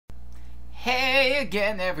Hey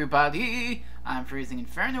again, everybody! I'm Freezing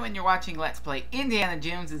Inferno, and you're watching Let's Play Indiana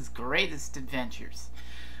Jones's Greatest Adventures.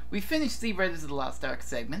 We finished the Raiders of the Lost Ark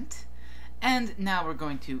segment, and now we're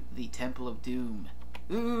going to the Temple of Doom.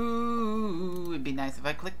 Ooh, it'd be nice if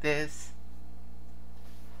I clicked this.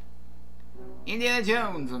 Indiana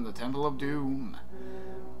Jones and the Temple of Doom.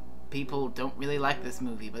 People don't really like this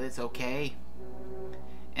movie, but it's okay.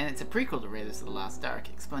 And it's a prequel to Raiders of the Lost Ark,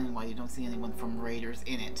 explaining why you don't see anyone from Raiders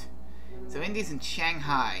in it. So Indy's in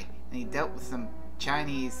Shanghai, and he dealt with some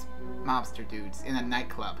Chinese mobster dudes in a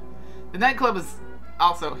nightclub. The nightclub is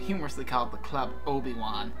also humorously called the Club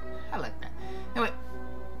Obi-Wan. I like that. Anyway,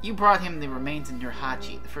 you brought him the remains of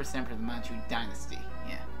Nurhaci, the first emperor of the Manchu dynasty.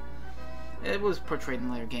 Yeah. It was portrayed in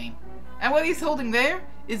the later game. And what he's holding there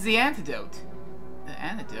is the antidote. The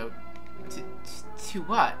antidote? To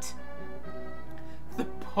what? The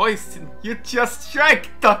poison you just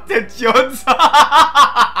drank, Dr. Jones!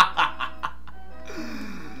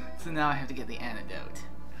 So now I have to get the antidote.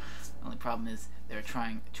 The only problem is they're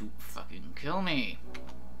trying to fucking kill me.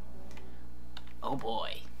 Oh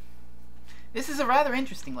boy. This is a rather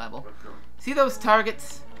interesting level. See those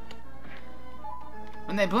targets?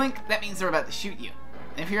 When they blink, that means they're about to shoot you.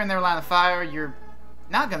 And if you're in their line of fire, you're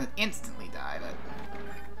not gonna instantly die, but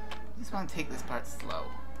I just want to take this part slow.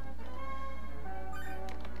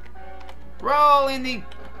 Roll in the...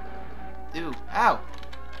 Ooh, ow.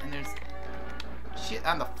 And there's shit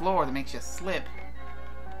on the floor that makes you slip.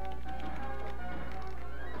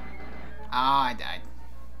 Ah, I died.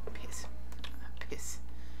 Piss. Piss.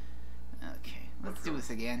 Okay, let's do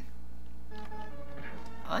this again.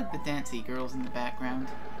 I like the dancey girls in the background.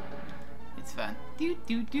 It's fun. Do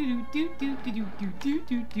do do do do do do do do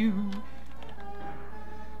do do.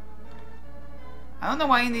 I don't know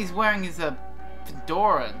why Indy's wearing his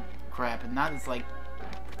fedora crap and not his like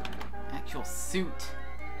actual suit.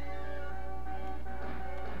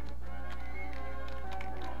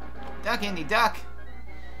 Duck, Indy, duck!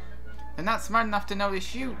 They're not smart enough to know to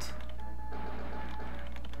shoot.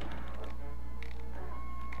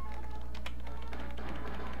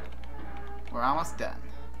 We're almost done.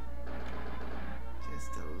 Just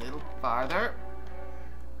a little farther.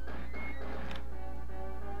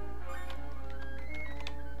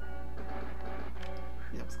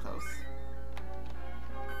 That was close.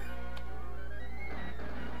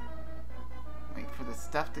 Wait for the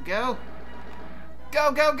stuff to go. Go,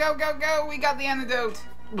 go, go, go, go! We got the antidote!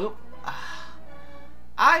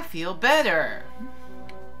 I feel better!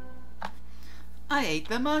 I ate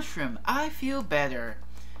the mushroom. I feel better.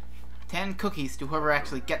 10 cookies to whoever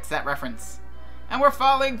actually gets that reference. And we're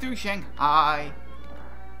falling through Shanghai.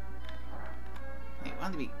 You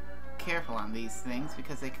want to be careful on these things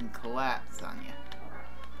because they can collapse on you.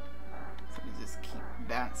 So we just keep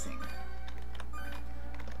bouncing.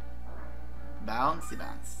 Bouncy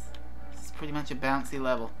bounce. This is pretty much a bouncy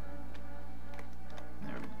level.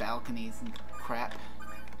 There are balconies and crap.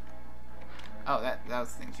 Oh, those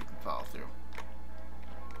things you can fall through.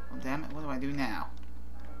 Well, damn it, what do I do now?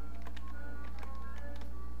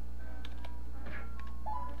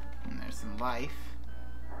 And there's some life.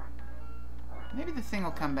 Maybe the thing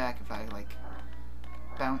will come back if I, like,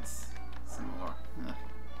 bounce some more. Ugh.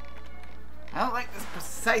 I don't like this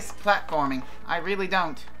precise platforming. I really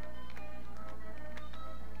don't.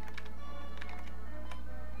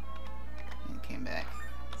 And came back.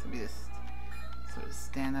 So we just sort of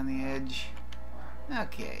stand on the edge.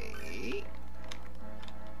 Okay.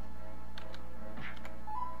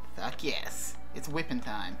 Fuck yes. It's whipping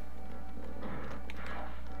time.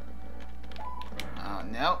 Oh,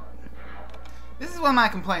 no. This is one of my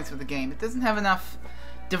complaints with the game. It doesn't have enough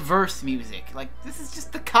diverse music. Like, this is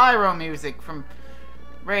just the Cairo music from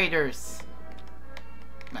Raiders.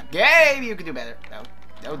 Come on, Gabe, you could do better. Oh,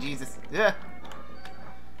 oh Jesus. Ugh.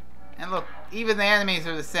 And look, even the enemies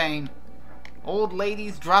are the same. Old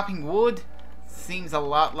ladies dropping wood seems a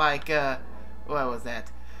lot like, what was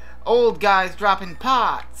that? Old guys dropping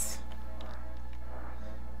pots.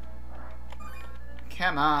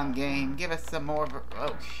 Come on, game. Give us some more...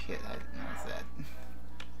 Oh, shit. I didn't notice that.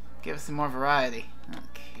 Give us some more variety.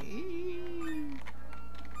 Okay.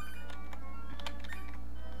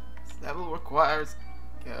 This level requires...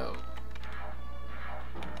 Go.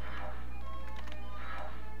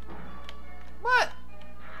 What?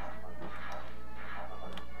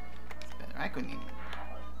 It's better. I couldn't even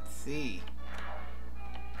see.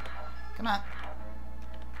 Come on.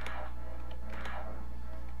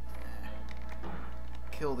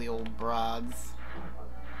 Kill the old broads.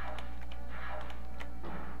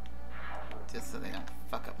 Just so they don't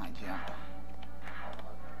fuck up my jump.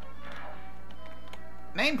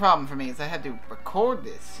 Main problem for me is I had to record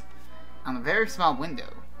this on a very small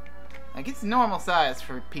window. Like, it's normal size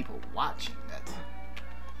for people watching it.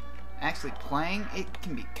 Actually playing, it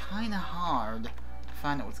can be kinda hard to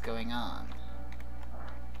find out what's going on.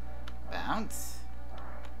 Bounce.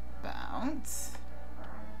 Bounce.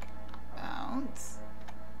 Bounce.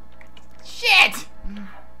 Shit!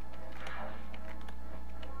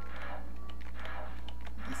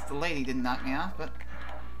 At least the lady didn't knock me off, but...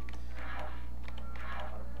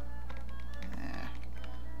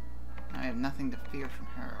 I have nothing to fear from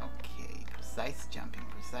her. Okay, precise jumping,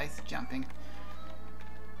 precise jumping.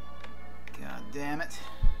 God damn it.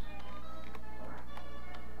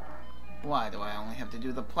 Why do I only have to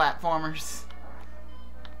do the platformers?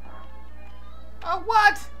 Oh,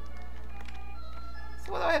 what?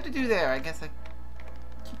 So what do I have to do there? I guess I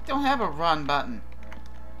don't have a run button.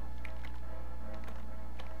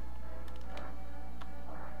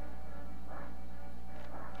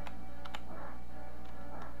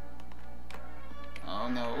 Oh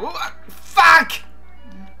no. Ooh, fuck!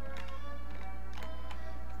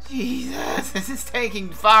 Jesus, this is taking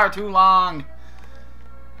far too long.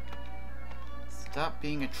 Stop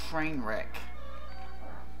being a train wreck.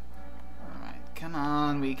 Alright, come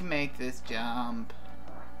on, we can make this jump.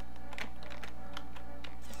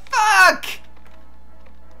 Fuck!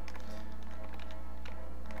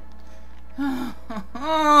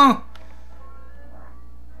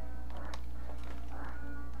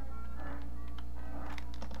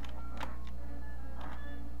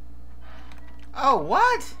 Oh,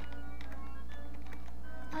 what?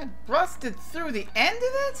 I busted through the end of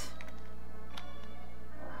it?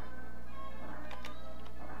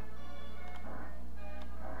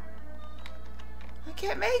 I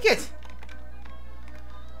can't make it.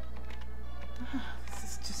 This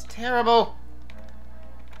is just terrible.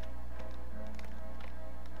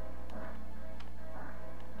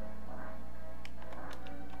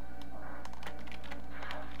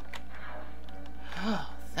 Oh,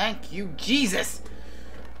 thank you, Jesus.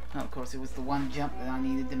 Oh, of course, it was the one jump that I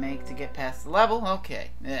needed to make to get past the level.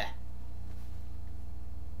 Okay. Ugh.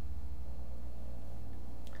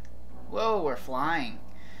 Whoa, we're flying.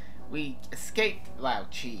 We escaped Lao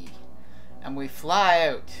Chi. And we fly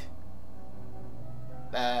out.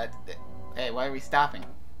 Hey, why are we stopping?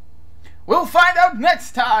 We'll find out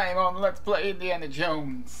next time on Let's Play Indiana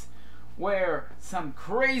Jones, where some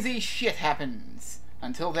crazy shit happens.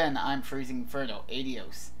 Until then, I'm Freezing Inferno.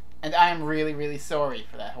 Adios. And I'm really, really sorry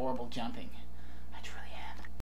for that horrible jumping.